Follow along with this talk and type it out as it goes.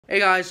Hey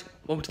guys,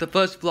 welcome to the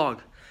first vlog.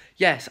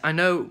 Yes, I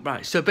know,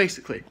 right, so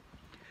basically,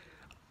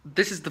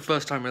 this is the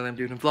first time really I'm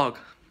doing a vlog.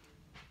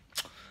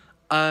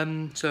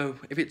 So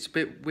if it's a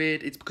bit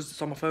weird, it's because it's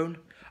on my phone.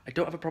 I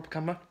don't have a proper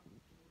camera.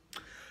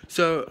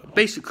 So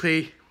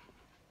basically,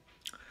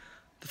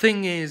 the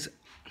thing is,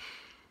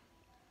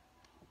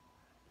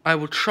 I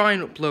will try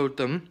and upload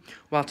them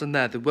whilst I'm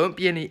there. There won't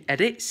be any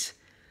edits.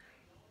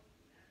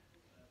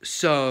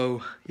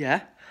 So,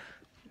 yeah.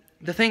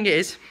 The thing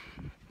is,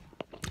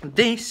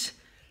 this,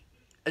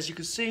 as you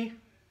can see,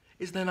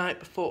 is the night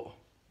before.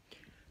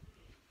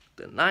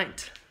 The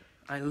night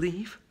I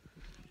leave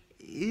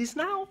is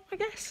now, I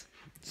guess.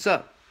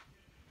 So,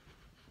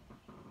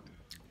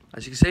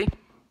 as you can see,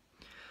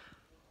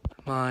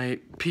 my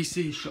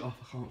PC is shut off.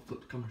 I can't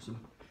flip the camera, so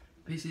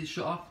PC is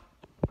shut off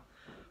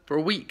for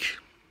a week.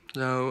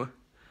 So,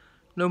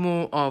 no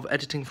more of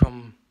editing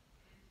from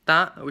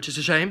that, which is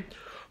a shame.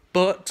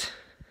 But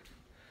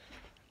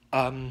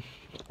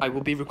I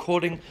will be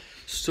recording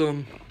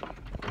some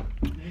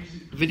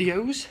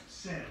videos,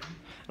 and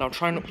I'll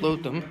try and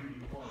upload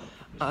them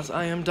as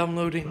I am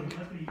downloading.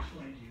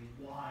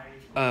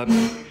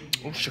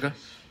 Oh sugar!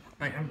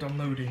 I am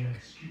downloading,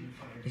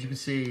 as you can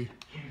see,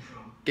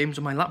 games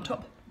on my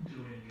laptop.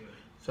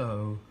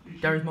 So,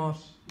 Garry's Mod,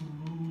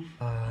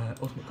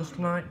 Ultimate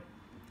Custom Night,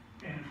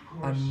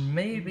 and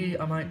maybe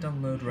I might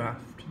download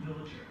Raft.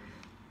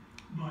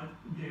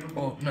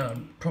 Or no,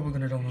 I'm probably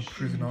going to download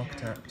Cruising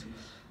Architect.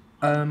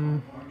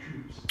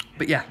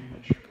 But yeah,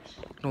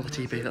 ignore the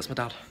TV, that's my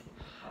dad.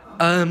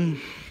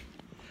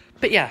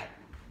 But yeah,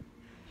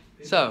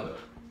 so,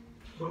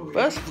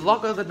 first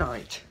vlog of the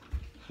night.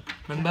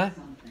 Remember?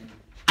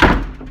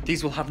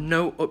 These will have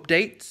no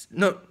updates.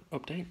 No,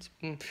 updates?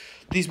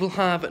 These will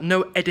have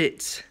no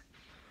edits.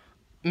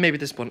 Maybe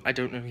this one, I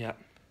don't know yet.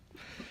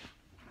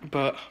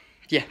 But,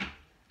 yeah.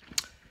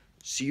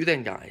 See you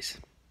then, guys.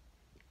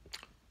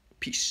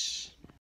 Peace.